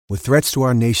With threats to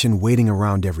our nation waiting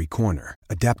around every corner,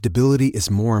 adaptability is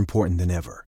more important than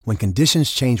ever. When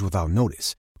conditions change without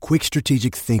notice, quick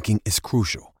strategic thinking is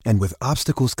crucial. And with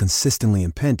obstacles consistently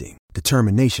impending,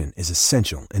 determination is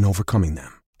essential in overcoming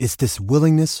them. It's this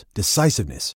willingness,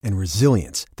 decisiveness, and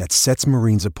resilience that sets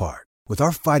Marines apart. With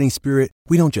our fighting spirit,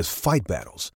 we don't just fight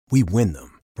battles, we win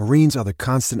them. Marines are the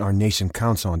constant our nation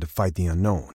counts on to fight the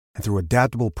unknown. And through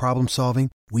adaptable problem solving,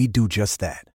 we do just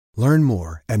that. Learn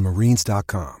more at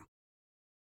marines.com.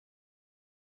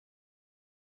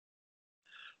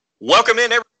 Welcome in,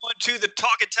 everyone, to the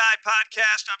Talkin Tide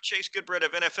podcast. I'm Chase Goodbread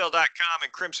of NFL.com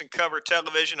and Crimson Cover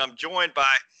Television. I'm joined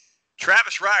by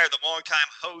Travis Reier, the longtime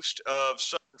host of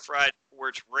Southern Fried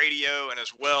Sports Radio, and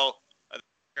as well,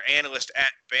 analyst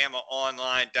at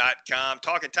BamaOnline.com.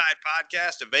 Talkin Tide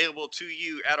podcast available to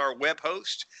you at our web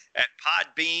host at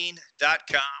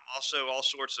Podbean.com. Also, all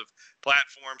sorts of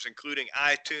platforms, including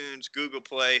iTunes, Google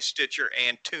Play, Stitcher,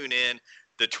 and TuneIn.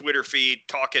 The Twitter feed,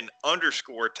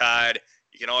 Talkin_Tide.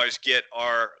 You can always get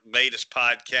our latest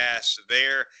podcasts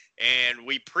there. And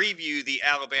we preview the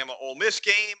Alabama-Ole Miss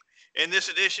game. In this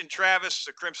edition, Travis,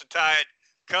 the Crimson Tide,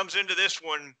 comes into this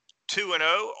one 2-0.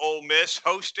 Ole Miss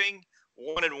hosting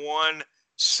 1-1,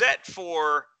 set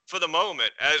for the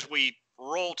moment as we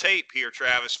roll tape here,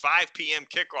 Travis. 5 p.m.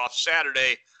 kickoff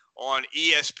Saturday on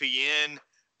ESPN.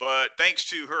 But thanks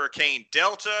to Hurricane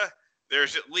Delta,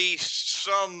 there's at least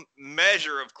some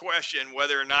measure of question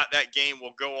whether or not that game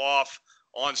will go off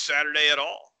on Saturday at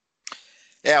all.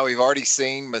 Yeah, we've already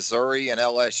seen Missouri and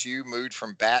LSU moved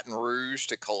from Baton Rouge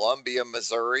to Columbia,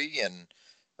 Missouri, and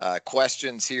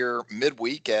questions here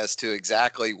midweek as to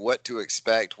exactly what to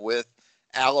expect with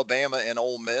Alabama and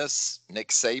Ole Miss. Nick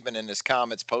Saban in his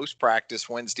comments post-practice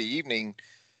Wednesday evening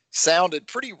sounded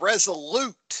pretty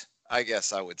resolute, I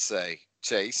guess I would say,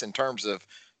 Chase, in terms of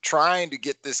trying to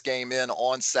get this game in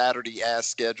on Saturday as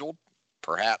scheduled.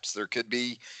 Perhaps there could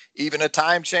be even a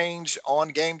time change on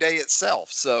game day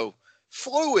itself. So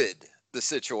fluid the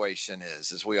situation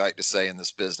is, as we like to say in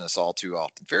this business all too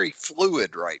often. Very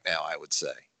fluid right now, I would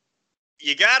say.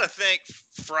 You got to think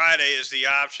Friday is the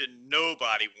option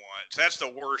nobody wants. That's the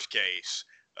worst case.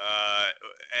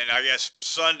 And I guess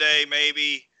Sunday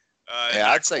maybe.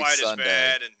 Yeah, I'd say Sunday. As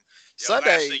bad. And Sunday,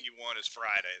 the last thing you want is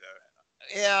Friday,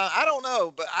 though. Yeah, I don't know,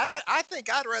 but I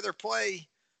think I'd rather play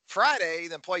Friday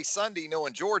than play Sunday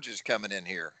knowing Georgia's coming in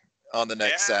here on the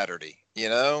next Saturday. You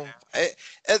know,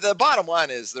 the bottom line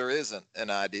is there isn't an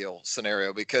ideal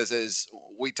scenario because, as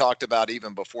we talked about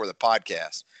even before the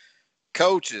podcast,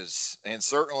 coaches, and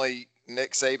certainly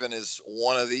Nick Saban is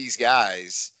one of these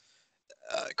guys,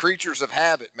 creatures of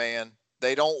habit, man.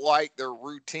 They don't like their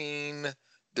routine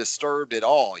disturbed at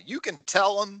all. You can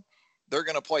tell them they're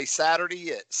going to play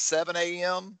Saturday at 7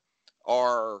 a.m.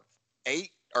 or 8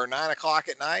 or 9 o'clock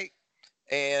at night,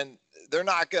 and they're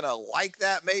not going to like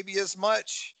that maybe as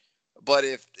much. But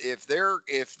if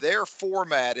they're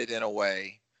formatted in a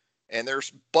way and they're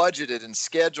budgeted and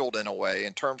scheduled in a way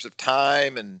in terms of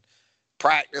time and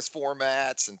practice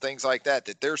formats and things like that,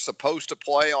 that they're supposed to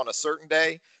play on a certain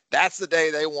day, that's the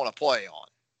day they want to play on,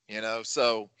 you know?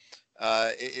 So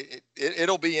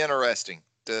it'll be interesting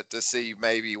to see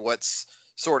maybe what's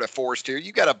sort of forced here.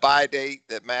 You got a bye date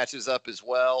that matches up as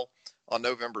well on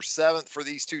November 7th for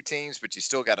these two teams, but you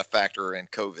still got to factor in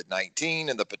COVID-19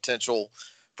 and the potential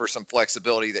for some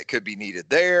flexibility that could be needed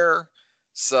there.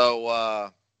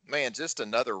 So, man, just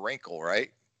another wrinkle,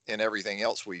 right? And everything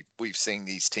else we've seen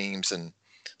these teams and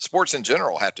sports in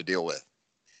general have to deal with.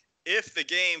 If the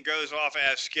game goes off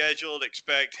as scheduled,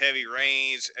 expect heavy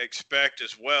rains, expect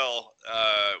as well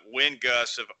wind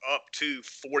gusts of up to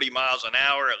 40 miles an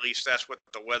hour. At least that's what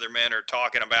the weathermen are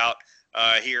talking about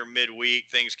here midweek.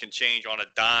 Things can change on a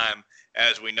dime,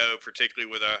 as we know,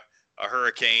 particularly with a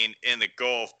hurricane in the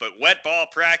Gulf. But wet ball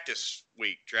practice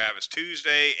week, Travis,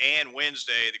 Tuesday and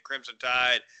Wednesday, the Crimson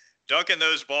Tide dunking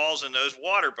those balls in those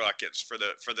water buckets for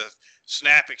the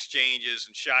snap exchanges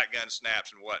and shotgun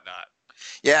snaps and whatnot.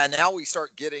 Yeah, now we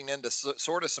start getting into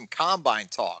sort of some combine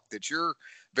talk that you're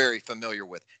very familiar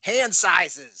with. Hand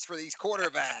sizes for these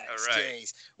quarterbacks, Right.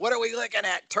 Jays. What are we looking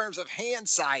at in terms of hand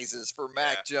sizes for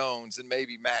Mac Jones and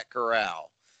maybe Matt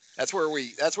Corral? That's where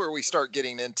we start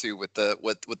getting into with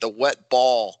the wet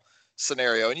ball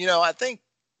scenario. And you know, I think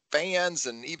fans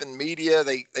and even media,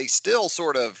 they still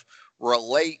sort of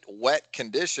relate wet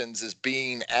conditions as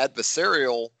being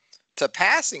adversarial to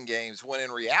passing games, when in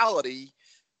reality,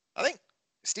 I think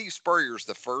Steve Spurrier's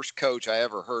the first coach I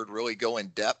ever heard really go in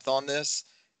depth on this.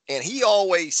 And he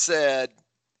always said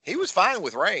he was fine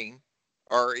with rain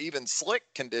or even slick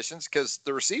conditions because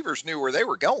the receivers knew where they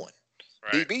were going.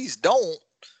 Right. DBs don't.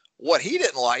 What he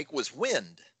didn't like was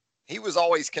wind. he was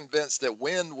always convinced that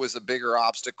wind was a bigger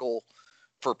obstacle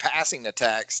for passing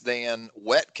attacks than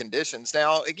wet conditions.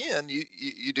 Now, again,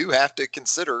 you do have to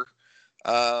consider,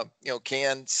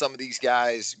 can some of these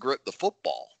guys grip the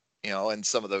football, and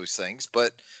some of those things.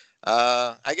 But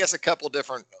I guess a couple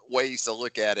different ways to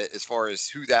look at it as far as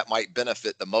who that might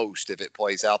benefit the most if it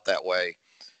plays out that way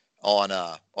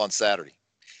on Saturday.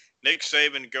 Nick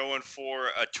Saban going for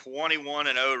a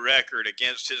 21-0 record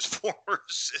against his former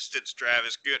assistants,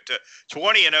 Travis. Good to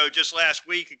 20-0 just last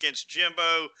week against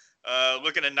Jimbo.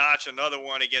 Looking to notch another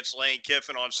one against Lane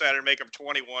Kiffin on Saturday, make him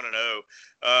 21-0.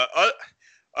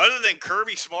 Other than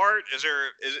Kirby Smart,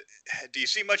 do you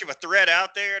see much of a threat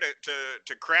out there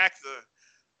to crack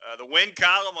the win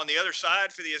column on the other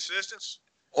side for the assistants?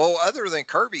 Well, other than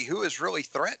Kirby, who has really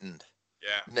threatened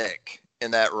Nick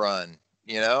in that run?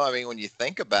 When you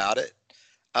think about it,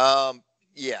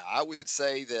 I would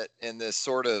say that in this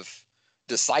sort of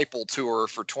disciple tour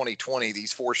for 2020,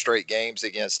 these 4 straight games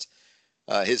against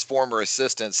his former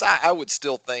assistants, I would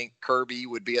still think Kirby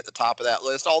would be at the top of that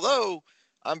list. Although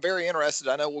I'm very interested.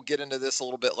 I know we'll get into this a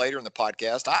little bit later in the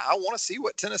podcast. I want to see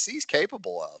what Tennessee's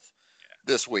capable of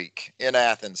this week in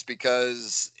Athens,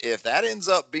 because if that ends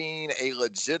up being a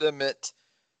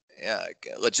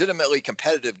legitimately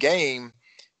competitive game,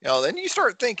 then you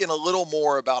start thinking a little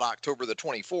more about October the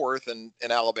 24th and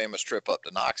Alabama's trip up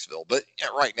to Knoxville. But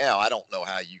right now, I don't know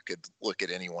how you could look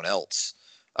at anyone else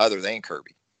other than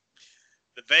Kirby.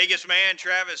 The Vegas man,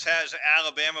 Travis, has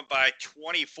Alabama by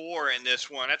 24 in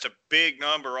this one. That's a big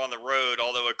number on the road,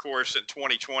 although, of course, in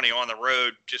 2020 on the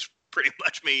road just pretty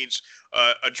much means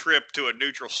a trip to a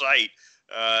neutral site.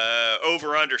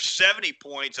 Over under 70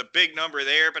 points, a big number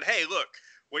there. But, hey, look,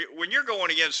 when you're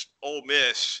going against Ole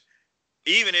Miss,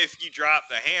 even if you drop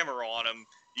the hammer on them,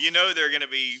 they're going to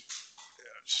be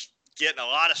getting a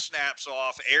lot of snaps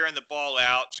off, airing the ball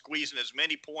out, squeezing as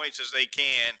many points as they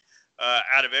can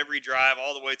out of every drive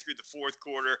all the way through the fourth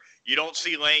quarter. You don't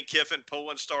see Lane Kiffin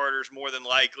pulling starters more than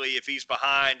likely if he's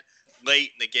behind late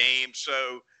in the game.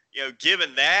 So,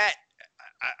 given that,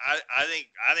 I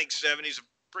think 70 is a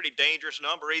pretty dangerous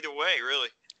number either way, really.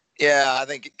 Yeah, I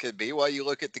think it could be. Well, you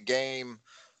look at the game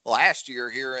last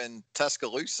year here in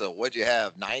Tuscaloosa, what'd you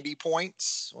have, 90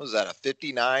 points? What was that, a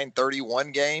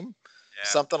 59-31 game? Yeah.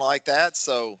 Something like that.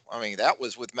 So, that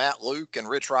was with Matt Luke and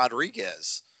Rich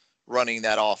Rodriguez running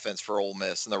that offense for Ole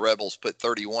Miss, and the Rebels put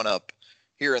 31 up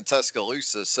here in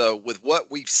Tuscaloosa. So with what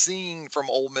we've seen from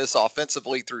Ole Miss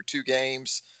offensively through 2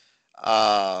 games,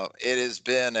 it has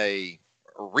been a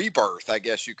rebirth, I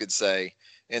guess you could say,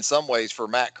 in some ways for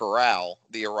Matt Corral,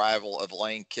 the arrival of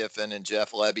Lane Kiffin and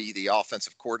Jeff Lebby, the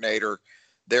offensive coordinator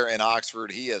there in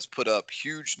Oxford. He has put up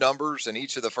huge numbers in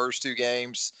each of the first 2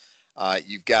 games.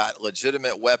 You've got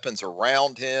legitimate weapons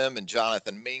around him and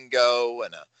Jonathan Mingo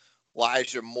and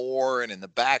Elijah Moore, and in the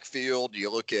backfield,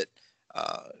 you look at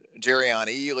Jerrion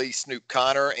Ely, Snoop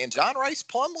Connor, and John Rice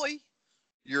Plumlee,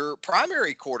 your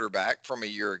primary quarterback from a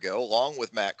year ago, along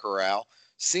with Matt Corral.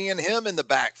 Seeing him in the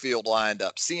backfield lined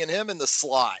up, seeing him in the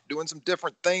slot, doing some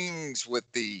different things with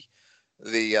the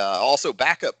also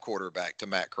backup quarterback to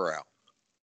Matt Corral.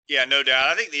 Yeah, no doubt.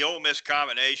 I think the Ole Miss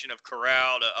combination of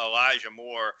Corral to Elijah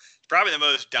Moore is probably the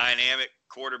most dynamic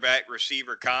quarterback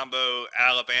receiver combo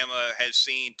Alabama has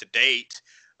seen to date.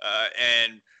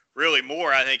 And really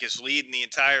Moore, I think, is leading the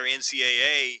entire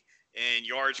NCAA in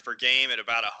yards per game at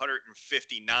about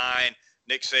 159.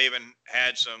 Nick Saban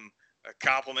had some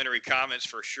complimentary comments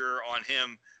for sure on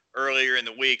him earlier in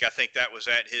the week. I think that was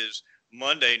at his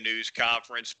Monday news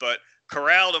conference. But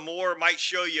Corral to Moore might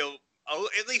show you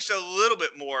at least a little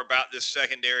bit more about this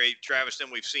secondary, Travis,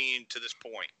 than we've seen to this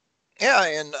point. Yeah,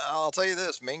 and I'll tell you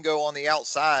this, Mingo on the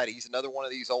outside, he's another one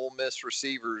of these Ole Miss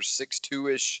receivers,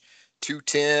 6'2"-ish,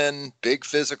 210, big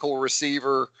physical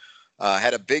receiver.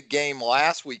 Had a big game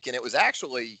last week, and it was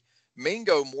actually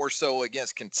Mingo more so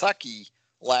against Kentucky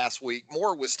last week.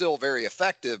 Moore was still very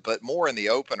effective, but more in the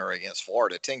opener against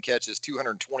Florida. 10 catches,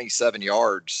 227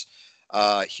 yards.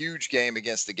 Huge game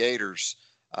against the Gators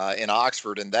in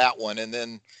Oxford in that one. And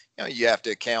then you have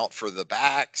to account for the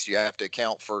backs. You have to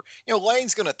account for,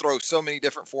 Lane's going to throw so many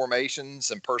different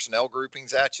formations and personnel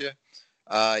groupings at you.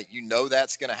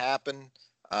 That's going to happen.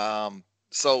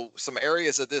 So some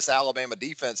areas of this Alabama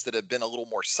defense that have been a little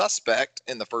more suspect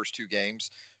in the first 2 games,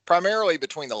 primarily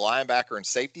between the linebacker and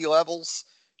safety levels,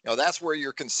 that's where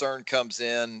your concern comes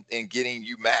in getting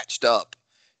you matched up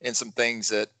in some things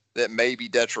that may be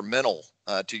detrimental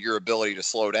to your ability to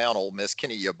slow down Ole Miss.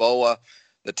 Kenny Yeboah,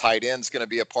 the tight end, is going to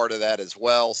be a part of that as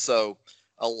well. So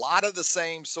a lot of the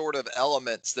same sort of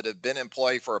elements that have been in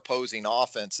play for opposing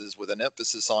offenses, with an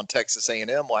emphasis on Texas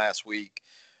A&M last week,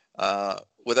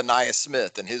 with Anaya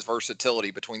Smith and his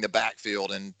versatility between the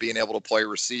backfield and being able to play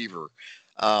receiver.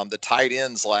 The tight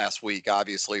ends last week,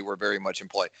 obviously, were very much in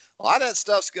play. A lot of that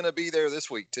stuff's going to be there this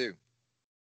week, too.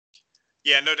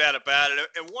 Yeah, no doubt about it.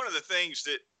 And one of the things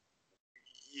that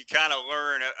you kind of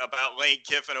learn about Lane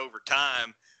Kiffin over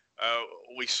time,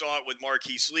 we saw it with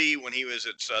Marquise Lee when he was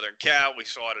at Southern Cal. We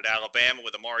saw it at Alabama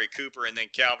with Amari Cooper and then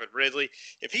Calvin Ridley.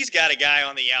 If he's got a guy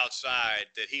on the outside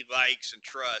that he likes and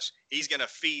trusts, he's going to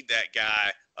feed that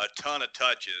guy a ton of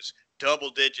touches,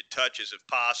 double-digit touches if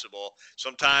possible.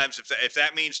 Sometimes if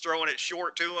that means throwing it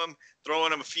short to him,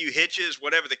 throwing him a few hitches,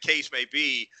 whatever the case may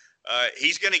be,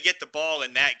 he's going to get the ball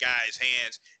in that guy's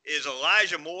hands. Is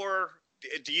Elijah Moore –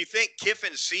 do you think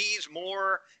Kiffin sees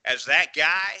Moore as that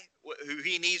guy who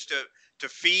he needs to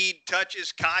feed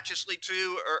touches consciously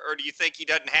to, or do you think he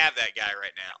doesn't have that guy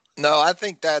right now? No, I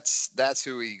think that's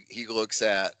who he looks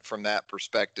at from that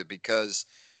perspective, because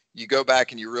you go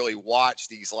back and you really watch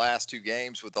these last two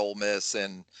games with Ole Miss,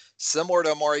 and similar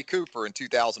to Amari Cooper in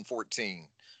 2014,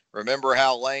 remember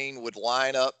how Lane would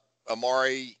line up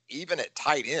Amari even at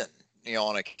tight end,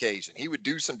 on occasion. He would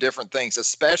do some different things,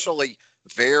 especially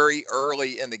very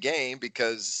early in the game,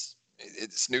 because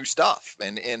it's new stuff.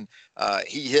 And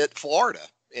he hit Florida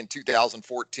in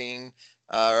 2014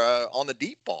 on the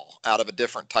deep ball out of a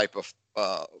different type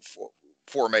of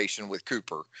formation with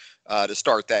Cooper to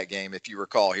start that game, if you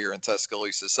recall, here in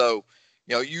Tuscaloosa. So,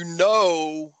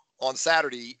 on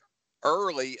Saturday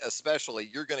early,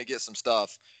 especially, you're going to get some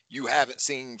stuff you haven't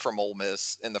seen from Ole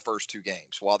Miss in the first two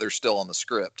games while they're still on the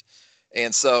script.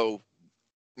 And so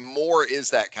Moore is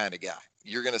that kind of guy.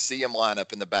 You're going to see him line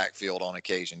up in the backfield on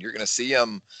occasion. You're going to see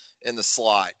him in the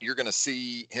slot. You're going to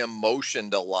see him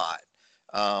motioned a lot.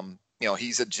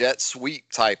 He's a jet sweep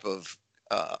type of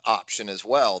option as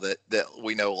well that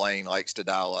we know Lane likes to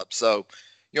dial up. So,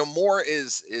 Moore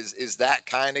is that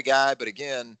kind of guy. But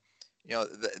again,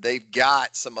 they've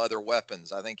got some other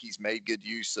weapons. I think he's made good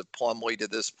use of Plumlee to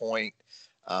this point.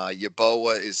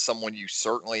 Yeboah is someone you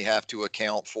certainly have to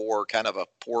account for, kind of a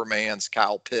poor man's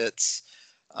Kyle Pitts.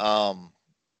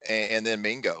 And then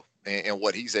Mingo and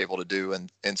what he's able to do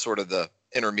in sort of the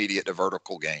intermediate to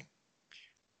vertical game.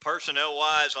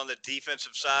 Personnel-wise, on the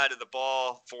defensive side of the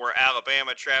ball for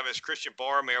Alabama, Travis, Christian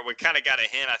Barmore, we kind of got a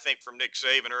hint, I think, from Nick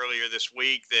Saban earlier this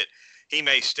week that he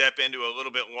may step into a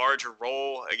little bit larger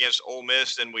role against Ole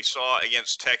Miss than we saw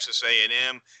against Texas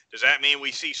A&M. Does that mean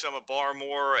we see some of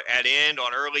Barmore at end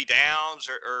on early downs,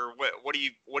 or what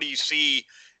do you see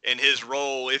in his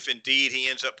role if indeed he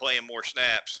ends up playing more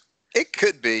snaps? It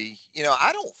could be.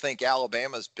 I don't think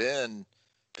Alabama's been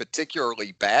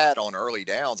particularly bad on early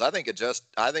downs. I think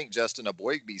Justin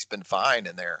Aboigbe's been fine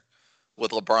in there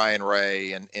with LeBron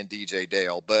Ray and DJ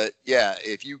Dale. But yeah,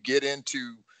 if you get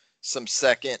into some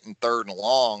second and third and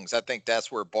longs, I think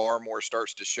that's where Barmore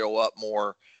starts to show up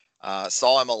more.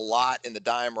 Saw him a lot in the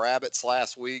Dime Rabbits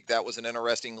last week. That was an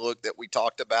interesting look that we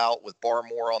talked about with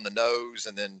Barmore on the nose,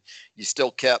 and then you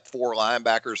still kept four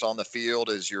linebackers on the field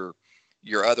as your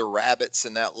other Rabbits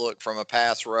in that look from a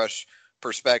pass rush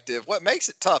perspective. What makes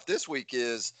it tough this week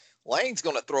is Lane's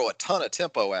going to throw a ton of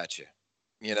tempo at you,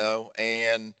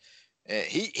 and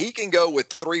he can go with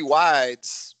three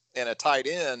wides and a tight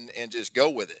end and just go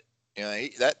with it.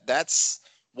 That's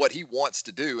what he wants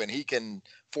to do, and he can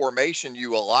formation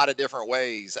you a lot of different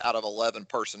ways out of 11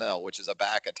 personnel, which is a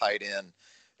back, a tight end,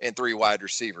 and three wide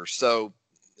receivers. So,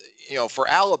 for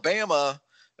Alabama,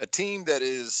 a team that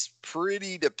is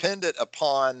pretty dependent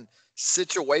upon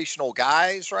situational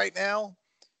guys right now,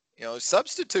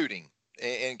 substituting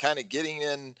and kind of getting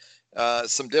in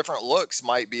some different looks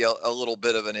might be a little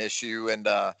bit of an issue, and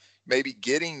maybe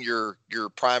getting your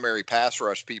primary pass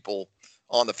rush people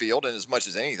on the field, and as much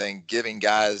as anything, giving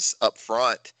guys up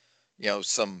front,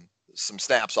 some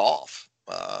snaps off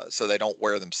so they don't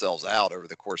wear themselves out over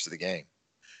the course of the game.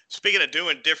 Speaking of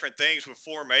doing different things with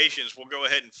formations, we'll go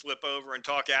ahead and flip over and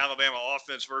talk Alabama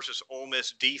offense versus Ole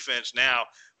Miss defense now.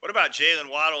 What about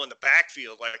Jalen Waddle in the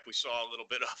backfield like we saw a little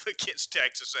bit of against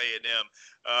Texas A&M?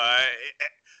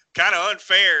 Kind of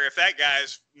unfair if that guy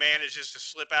manages to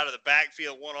slip out of the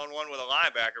backfield one-on-one with a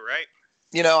linebacker, right?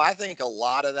 I think a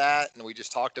lot of that, and we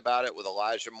just talked about it with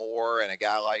Elijah Moore and a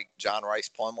guy like John Rice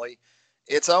Plumlee,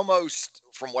 it's almost,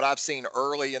 from what I've seen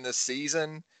early in this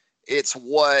season, it's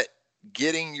what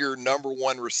getting your number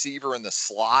one receiver in the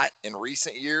slot in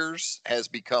recent years has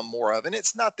become more of. And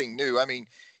it's nothing new. I mean,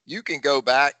 you can go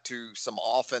back to some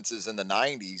offenses in the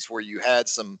 90s where you had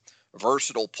some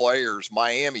versatile players.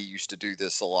 Miami used to do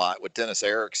this a lot with Dennis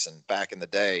Erickson back in the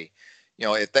day.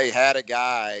 If they had a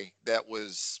guy that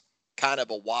was kind of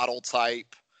a Waddle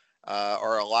type,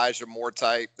 or Elijah Moore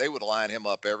type, they would line him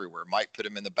up everywhere. Might put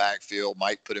him in the backfield,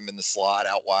 might put him in the slot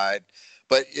out wide.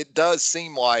 But it does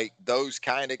seem like those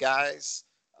kind of guys,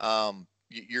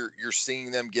 you're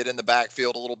seeing them get in the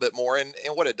backfield a little bit more. And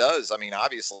what it does, I mean,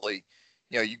 obviously,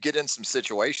 you get in some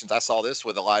situations. I saw this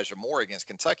with Elijah Moore against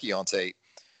Kentucky on tape.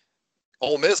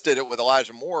 Ole Miss did it with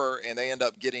Elijah Moore, and they end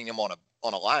up getting him on a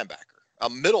linebacker, a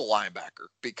middle linebacker,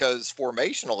 because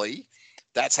formationally,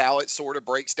 that's how it sort of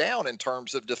breaks down in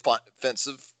terms of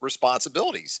defensive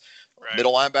responsibilities. Right.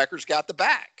 Middle linebackers got the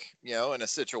back, in a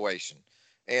situation.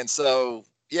 And so,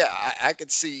 yeah, I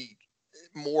could see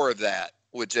more of that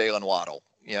with Jalen Waddle,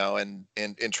 and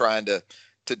trying to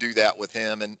do that with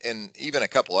him and even a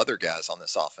couple other guys on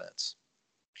this offense.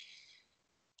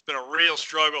 It's been a real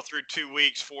struggle through 2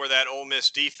 weeks for that Ole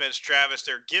Miss defense, Travis.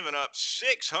 They're giving up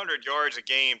 600 yards a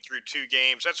game through 2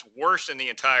 games. That's worse than the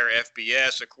entire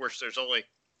FBS. Of course, there's only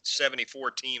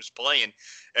 74 teams playing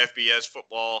FBS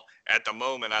football at the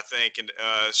moment, I think. And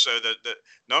so the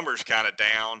number's kind of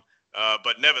down.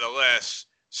 But nevertheless,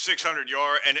 600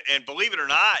 yards. And believe it or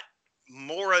not,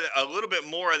 a little bit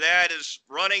more of that is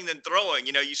running than throwing.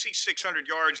 You see 600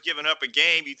 yards given up a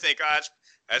game, you think,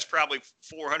 that's probably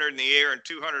 400 in the air and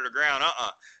 200 on ground.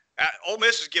 Ole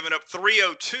Miss has given up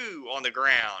 302 on the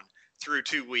ground through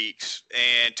 2 weeks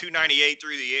and 298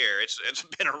 through the air. It's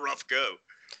been a rough go.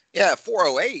 Yeah,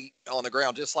 408 on the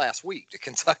ground just last week to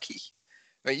Kentucky.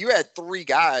 I mean, you had 3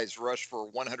 guys rush for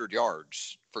 100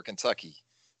 yards for Kentucky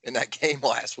in that game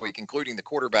last week, including the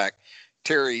quarterback,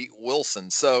 Terry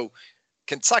Wilson. So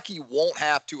Kentucky won't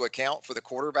have to account for the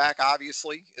quarterback,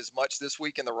 obviously, as much this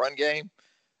week in the run game.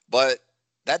 But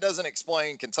that doesn't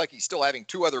explain Kentucky still having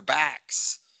 2 other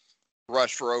backs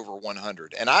rush for over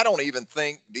 100. And I don't even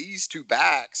think these 2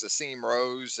 backs, Asim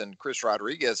Rose and Chris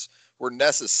Rodriguez, were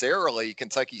necessarily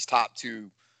Kentucky's top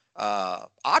 2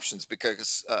 options,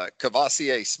 because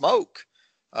Kavasier Smoke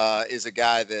is a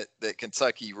guy that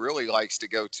Kentucky really likes to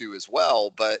go to as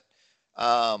well. But,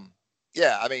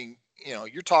 yeah, I mean,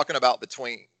 you're talking about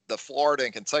between the Florida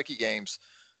and Kentucky games,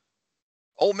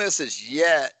 Ole Miss is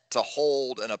yet to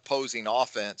hold an opposing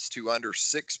offense to under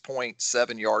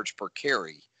 6.7 yards per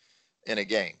carry in a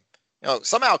game.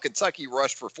 Somehow Kentucky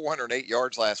rushed for 408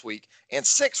 yards last week and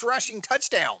 6 rushing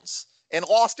touchdowns and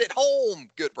lost at home.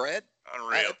 Good, Brad.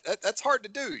 Unreal. That's hard to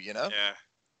do, Yeah.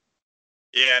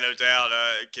 Yeah, no doubt.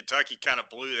 Kentucky kind of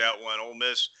blew that one. Ole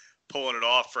Miss pulling it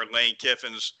off for Lane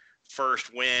Kiffin's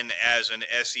first win as an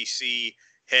SEC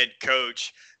head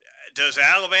coach. Does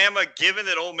Alabama, given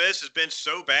that Ole Miss has been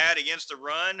so bad against the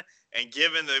run and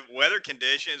given the weather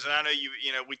conditions, and I know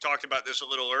we talked about this a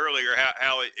little earlier,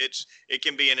 how it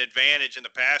can be an advantage in the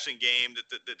passing game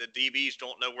that the DBs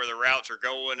don't know where the routes are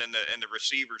going and the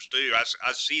receivers do.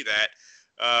 I see that.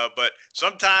 But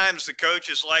sometimes the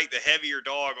coaches like the heavier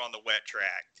dog on the wet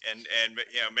track, and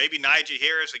maybe Najee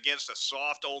Harris against a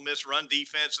soft Ole Miss run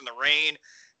defense in the rain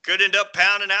could end up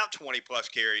pounding out 20-plus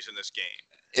carries in this game.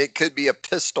 It could be a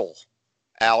pistol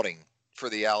outing for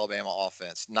the Alabama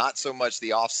offense. Not so much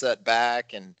the offset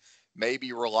back and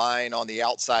maybe relying on the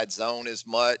outside zone as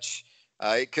much.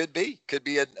 It could be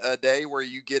a day where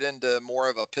you get into more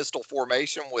of a pistol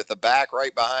formation with a back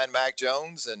right behind Mac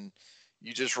Jones, and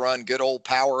you just run good old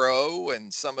power O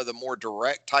and some of the more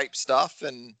direct type stuff,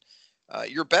 and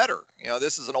you're better.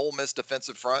 This is an Ole Miss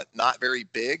defensive front, not very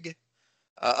big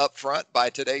up front by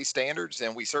today's standards,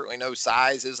 and we certainly know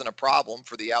size isn't a problem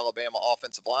for the Alabama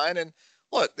offensive line. And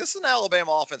look, this is an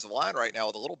Alabama offensive line right now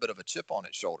with a little bit of a chip on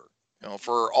its shoulder.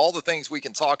 For all the things we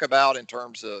can talk about in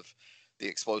terms of the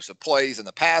explosive plays in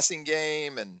the passing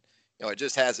game, and it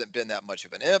just hasn't been that much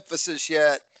of an emphasis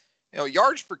yet.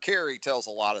 Yards per carry tells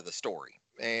a lot of the story.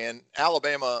 And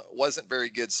Alabama wasn't very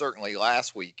good, certainly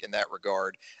last week in that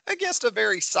regard, against a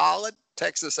very solid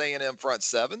Texas A&M front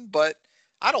 7. But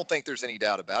I don't think there's any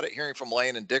doubt about it. Hearing from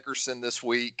Lane and Dickerson this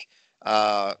week,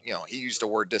 he used the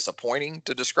word disappointing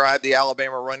to describe the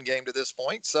Alabama run game to this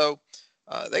point. So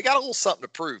they got a little something to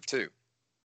prove, too.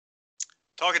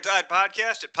 Talkin Tide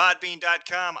podcast at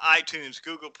podbean.com, iTunes,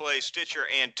 Google Play, Stitcher,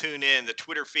 and TuneIn. The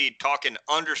Twitter feed,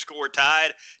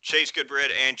 Talkin_Tide. Chase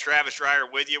Goodbread and Travis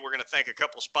Reier with you. We're going to thank a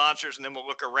couple sponsors, and then we'll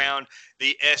look around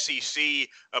the SEC.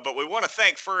 But we want to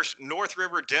thank first North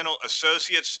River Dental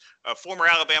Associates, former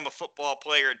Alabama football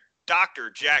player Dr.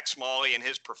 Jack Smalley and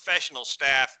his professional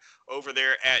staff over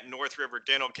there at North River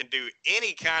Dental can do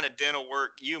any kind of dental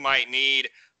work you might need.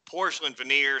 Porcelain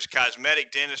veneers,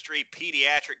 cosmetic dentistry,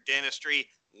 pediatric dentistry,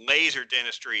 laser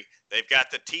dentistry. They've got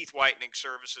the teeth whitening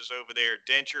services over there,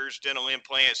 dentures, dental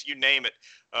implants, you name it.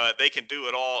 They can do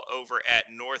it all over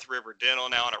at North River Dental.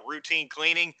 Now, on a routine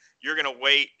cleaning, you're going to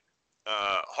wait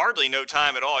hardly no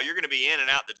time at all. You're going to be in and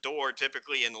out the door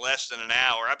typically in less than an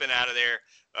hour. I've been out of there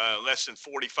less than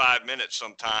 45 minutes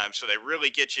sometimes. So they really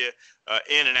get you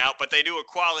in and out, but they do a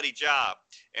quality job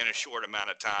in a short amount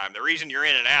of time. The reason you're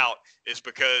in and out is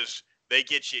because they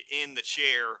get you in the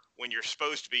chair when you're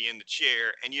supposed to be in the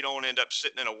chair, and you don't end up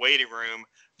sitting in a waiting room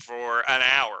for an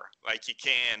hour like you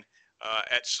can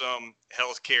at some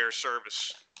healthcare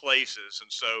service places.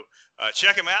 And so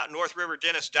check them out,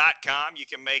 northriverdentist.com. You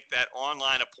can make that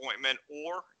online appointment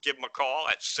or give them a call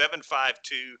at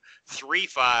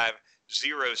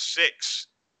 752-3506.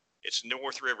 It's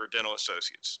North River Dental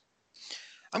Associates.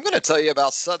 I'm going to tell you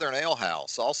about Southern Ale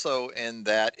House, also in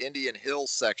that Indian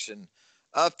Hills section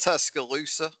of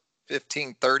Tuscaloosa,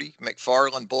 1530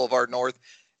 McFarland Boulevard North.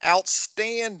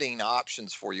 Outstanding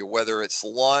options for you, whether it's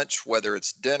lunch, whether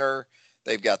it's dinner.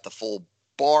 They've got the full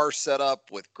bar set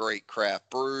up with great craft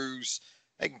brews.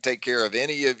 They can take care of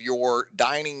any of your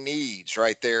dining needs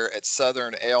right there at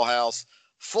Southern Ale House.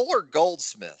 Fuller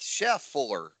Goldsmith, Chef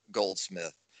Fuller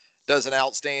Goldsmith, does an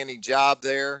outstanding job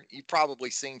there. You've probably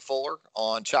seen Fuller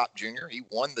on Chop Jr. He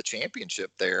won the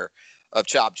championship there of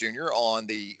Chop Jr. on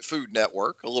the Food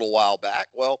Network a little while back.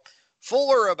 Well,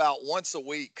 Fuller about once a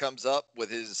week comes up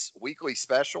with his weekly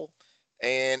special,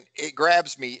 and it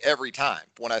grabs me every time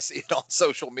when I see it on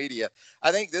social media.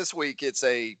 I think this week it's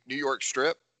a New York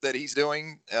strip that he's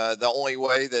doing, the only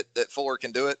way that Fuller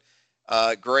can do it.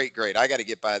 Great. I got to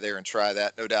get by there and try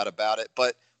that, no doubt about it.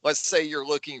 But let's say you're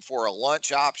looking for a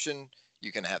lunch option.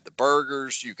 You can have the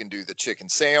burgers. You can do the chicken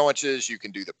sandwiches. You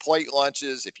can do the plate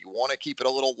lunches. If you want to keep it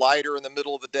a little lighter in the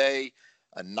middle of the day,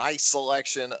 a nice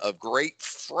selection of great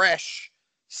fresh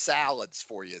salads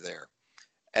for you there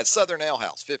at Southern Ale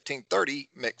House, 1530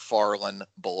 McFarland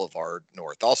Boulevard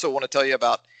North. Also want to tell you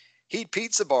about Heat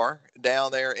Pizza Bar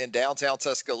down there in downtown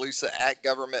Tuscaloosa at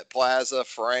Government Plaza.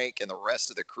 Frank and the rest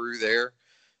of the crew there,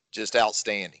 just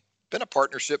outstanding. Been a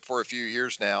partnership for a few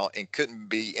years now and couldn't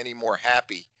be any more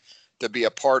happy to be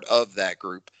a part of that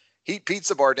group. Heat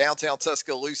Pizza Bar, downtown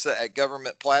Tuscaloosa at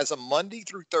Government Plaza. Monday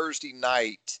through Thursday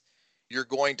night, you're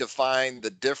going to find the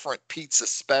different pizza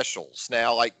specials.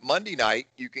 Now, like Monday night,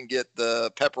 you can get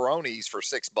the pepperonis for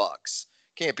 $6.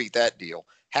 Can't beat that deal.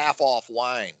 Half off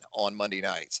wine on Monday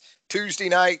nights. Tuesday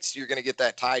nights, you're going to get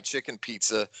that Thai chicken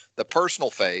pizza, the personal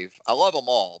fave. I love them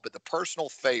all, but the personal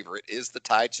favorite is the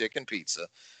Thai chicken pizza.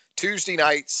 Tuesday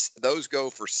nights, those go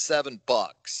for $7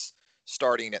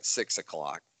 starting at 6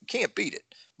 o'clock. You can't beat it.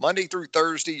 Monday through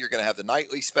Thursday, you're going to have the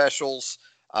nightly specials.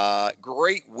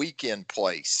 Great weekend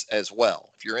place as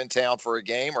well. If you're in town for a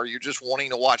game or you're just wanting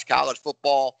to watch college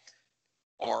football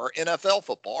or NFL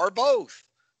football or both,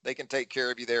 they can take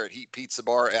care of you there at Heat Pizza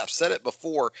Bar. I've said it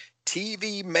before,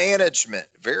 TV management,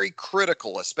 very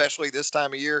critical, especially this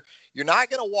time of year. You're not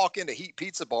going to walk into Heat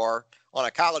Pizza Bar on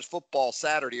a college football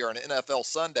Saturday or an NFL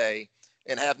Sunday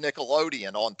and have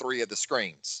Nickelodeon on 3 of the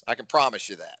screens. I can promise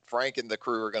you that. Frank and the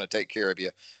crew are going to take care of you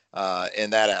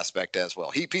in that aspect as well.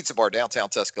 Heat Pizza Bar, downtown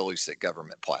Tuscaloosa at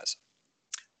Government Plaza.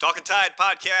 Talkin Tide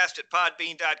podcast at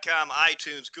podbean.com,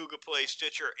 iTunes, Google Play,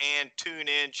 Stitcher, and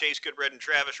TuneIn. Chase Goodbread and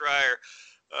Travis Reier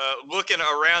looking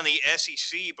around the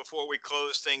SEC before we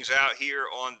close things out here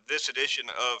on this edition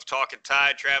of Talkin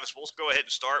Tide. Travis, we'll go ahead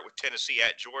and start with Tennessee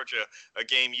at Georgia, a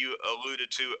game you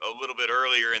alluded to a little bit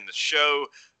earlier in the show.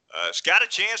 It's got a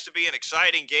chance to be an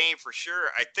exciting game for sure.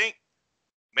 I think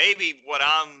maybe what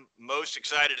I'm most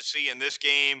excited to see in this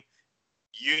game,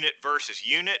 unit versus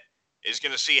unit, is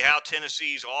going to see how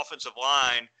Tennessee's offensive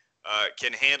line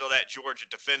can handle that Georgia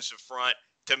defensive front.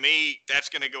 To me, that's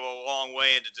going to go a long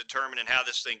way into determining how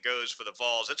this thing goes for the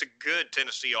Vols. That's a good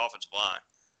Tennessee offensive line.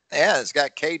 Yeah, it's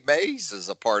got Cade Mays as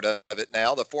a part of it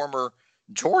now, the former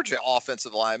Georgia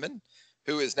offensive lineman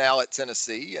who is now at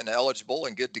Tennessee and eligible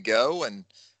and good to go, and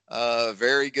a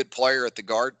very good player at the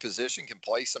guard position, can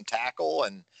play some tackle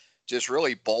and just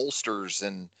really bolsters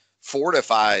and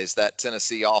fortifies that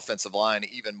Tennessee offensive line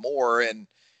even more. And,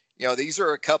 you know, these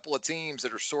are a couple of teams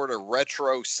that are sort of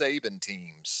retro Saban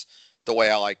teams, the way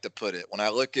I like to put it. When I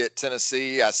look at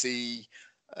Tennessee, I see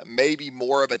maybe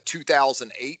more of a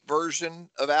 2008 version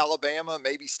of Alabama,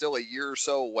 maybe still a year or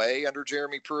so away under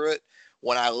Jeremy Pruitt.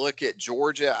 When I look at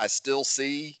Georgia, I still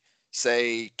see,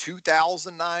 say,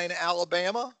 2009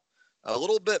 Alabama, a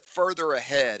little bit further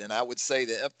ahead. And I would say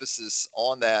the emphasis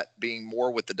on that being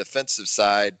more with the defensive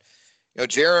side. You know,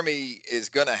 Jeremy is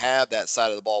going to have that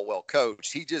side of the ball well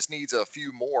coached. He just needs a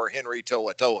few more Henry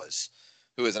To'oto'as,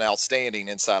 who is an outstanding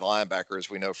inside linebacker, as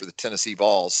we know, for the Tennessee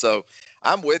Vols. So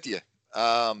I'm with you.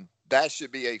 That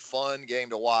should be a fun game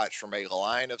to watch from a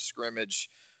line of scrimmage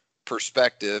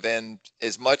perspective. And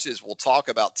as much as we'll talk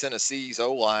about Tennessee's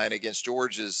O-line against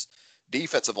Georgia's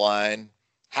defensive line,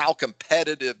 how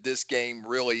competitive this game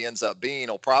really ends up being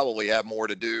will probably have more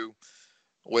to do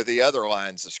with the other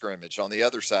lines of scrimmage on the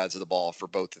other sides of the ball for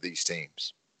both of these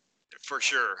teams. For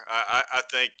sure. I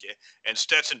think, and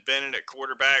Stetson Bennett at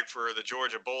quarterback for the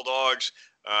Georgia Bulldogs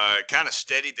kind of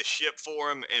steadied the ship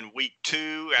for him in week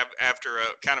 2 after a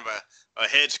kind of a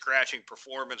head-scratching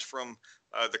performance from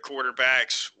the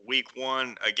quarterbacks week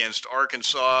 1 against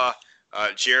Arkansas.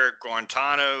 Jarrett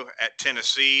Guarantano at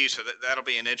Tennessee, so that'll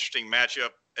be an interesting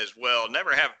matchup as well.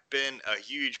 Never have been a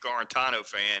huge Guarantano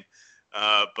fan,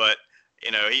 but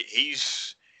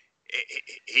he's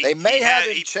they may have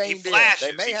him chained in.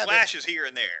 They may have flashes here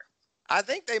and there. I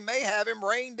think they may have him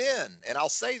reined in, and I'll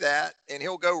say that, and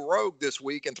he'll go rogue this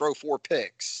week and throw 4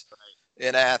 picks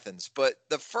in Athens. But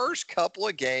the first couple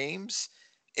of games,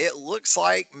 it looks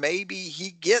like maybe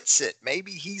he gets it.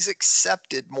 Maybe he's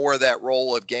accepted more of that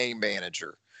role of game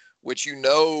manager, which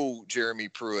Jeremy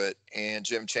Pruitt and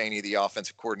Jim Chaney, the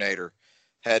offensive coordinator,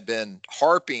 had been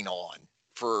harping on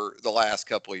for the last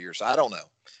couple of years. I don't know.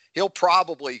 He'll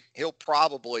probably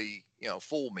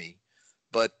fool me,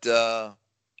 but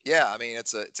yeah, I mean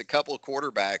it's a couple of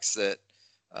quarterbacks that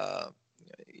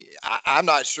I'm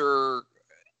not sure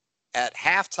at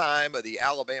halftime of the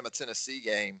Alabama-Tennessee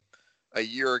game a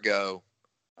year ago,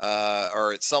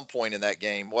 or at some point in that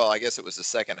game. Well, I guess it was the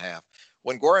second half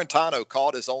when Guarantano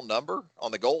called his own number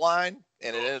on the goal line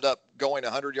and it ended up going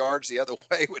 100 yards the other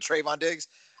way with Trayvon Diggs.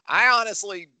 I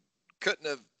honestly couldn't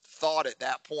have thought at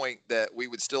that point that we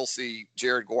would still see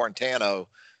Jared Guarantano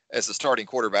as the starting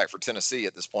quarterback for Tennessee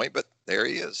at this point, but there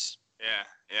he is.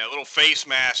 Yeah, a little face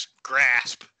mask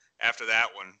grasp after that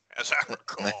one, as I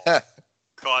recall.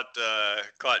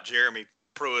 caught Jeremy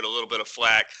Pruitt a little bit of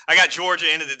flack. I got Georgia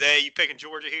end of the day. You picking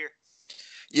Georgia here?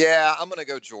 Yeah, I'm going to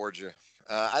go Georgia.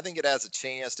 I think it has a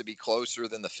chance to be closer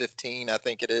than the 15. I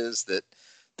think it is that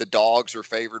the Dogs are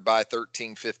favored by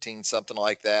 13, 15, something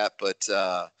like that. But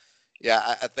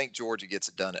yeah, I think Georgia gets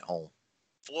it done at home.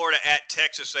 Florida at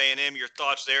Texas A&M. Your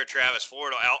thoughts there, Travis?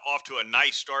 Florida off to a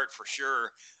nice start for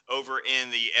sure over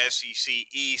in the SEC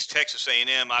East. Texas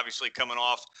A&M obviously coming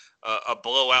off a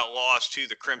blowout loss to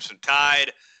the Crimson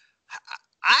Tide.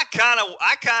 I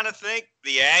kind of think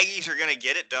the Aggies are going to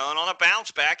get it done on a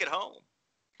bounce back at home.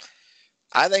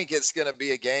 I think it's going to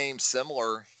be a game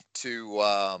similar to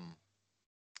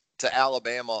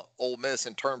Alabama-Ole Miss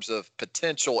in terms of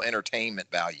potential entertainment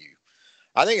value.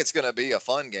 I think it's going to be a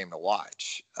fun game to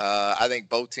watch. I think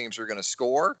both teams are going to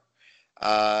score.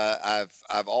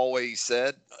 I've always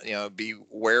said, be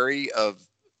wary of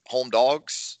home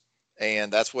dogs,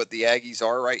 and that's what the Aggies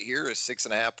are right here, is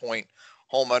 6.5 point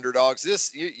home underdogs.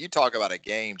 This you talk about a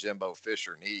game Jimbo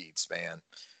Fisher needs, man.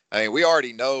 I mean, we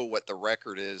already know what the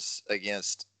record is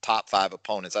against top 5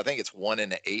 opponents. I think it's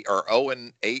 1-8 or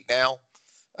 0-8 now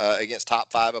against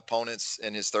top 5 opponents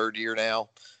in his third year now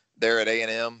there at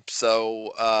A&M.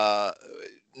 So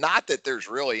not that there's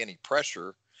really any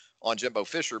pressure on Jimbo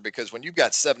Fisher, because when you've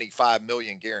got $75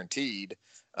 million guaranteed,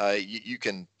 you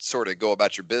can sort of go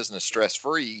about your business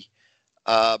stress-free.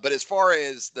 But as far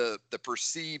as the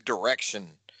perceived direction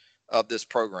of this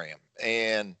program,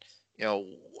 and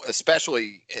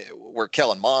especially where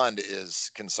Kellen Mond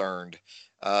is concerned,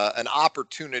 an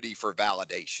opportunity for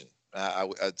validation.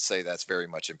 I'd say that's very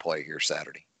much in play here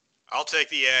Saturday. I'll take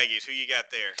the Aggies. Who you got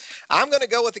there? I'm going to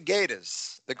go with the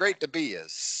Gators, the great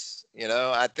Tobias.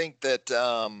 I think that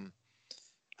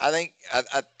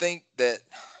I think that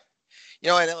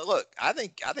and look, I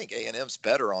think A&M's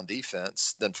better on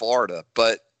defense than Florida,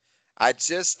 but I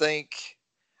just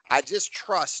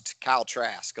trust Kyle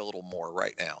Trask a little more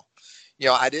right now.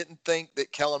 I didn't think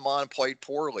that Kellen Mond played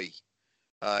poorly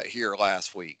here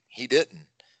last week. He didn't,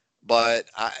 but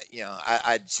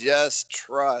I just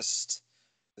trust.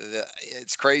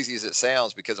 It's crazy as it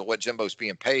sounds because of what Jimbo's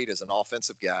being paid as an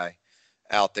offensive guy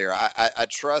out there. I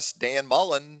trust Dan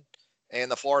Mullen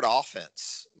and the Florida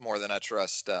offense more than I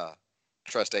trust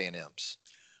A&M's.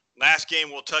 Last game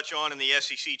we'll touch on in the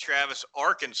SEC, Travis,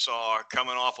 Arkansas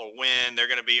coming off a win. They're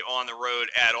going to be on the road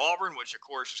at Auburn, which, of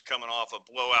course, is coming off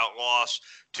a blowout loss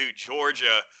to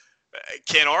Georgia.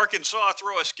 Can Arkansas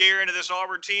throw a scare into this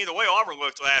Auburn team? The way Auburn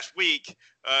looked last week,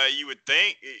 you would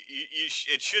think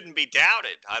it shouldn't be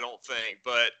doubted, I don't think.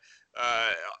 But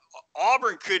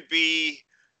Auburn could be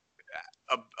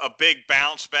a big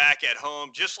bounce back at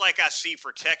home, just like I see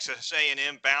for Texas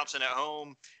A&M bouncing at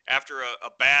home after a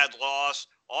bad loss.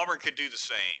 Auburn could do the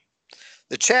same.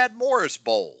 The Chad Morris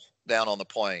Bowl down on the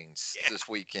Plains this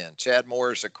weekend. Chad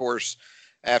Morris, of course,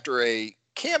 after a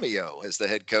cameo as the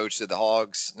head coach of the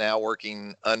Hogs, now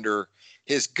working under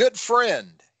his good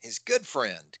friend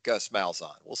Gus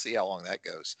Malzahn. We'll see how long that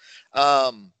goes.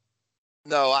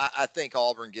 No, I think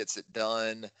Auburn gets it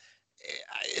done.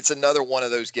 It's another one of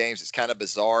those games. It's kind of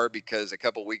bizarre because a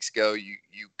couple weeks ago you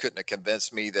couldn't have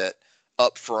convinced me that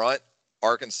up front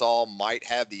Arkansas might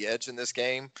have the edge in this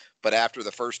game, but after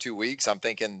the first 2 weeks, I'm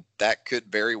thinking that could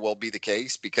very well be the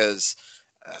case because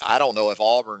I don't know if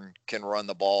Auburn can run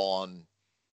the ball on,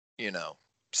 you know,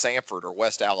 Samford or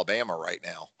West Alabama right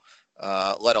now,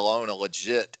 let alone a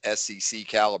legit SEC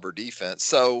caliber defense.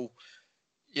 So,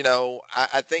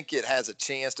 I think it has a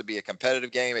chance to be a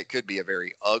competitive game. It could be a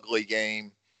very ugly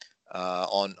game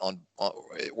on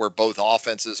where both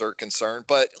offenses are concerned.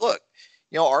 But look,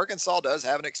 Arkansas does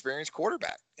have an experienced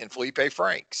quarterback in Felipe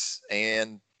Franks,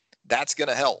 and that's going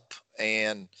to help.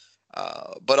 And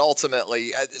but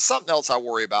ultimately, something else I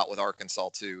worry about with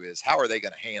Arkansas too is how are they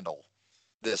going to handle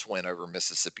this win over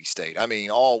Mississippi State? I mean,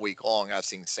 all week long I've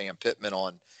seen Sam Pittman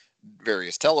on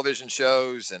various television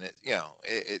shows, and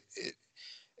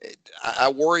I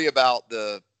worry about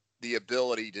the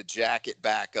ability to jack it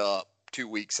back up 2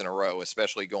 weeks in a row,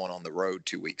 especially going on the road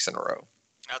 2 weeks in a row.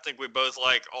 I think we both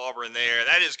like Auburn there.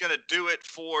 That is going to do it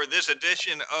for this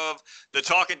edition of the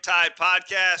Talkin Tide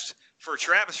podcast. For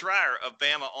Travis Reier of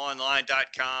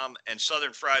BamaOnline.com and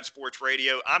Southern Fried Sports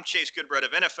Radio, I'm Chase Goodbread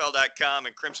of NFL.com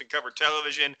and Crimson Cover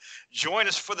Television. Join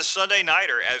us for the Sunday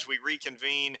Nighter as we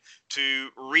reconvene to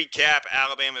recap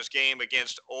Alabama's game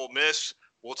against Ole Miss.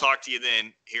 We'll talk to you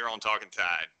then here on Talkin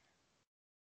Tide.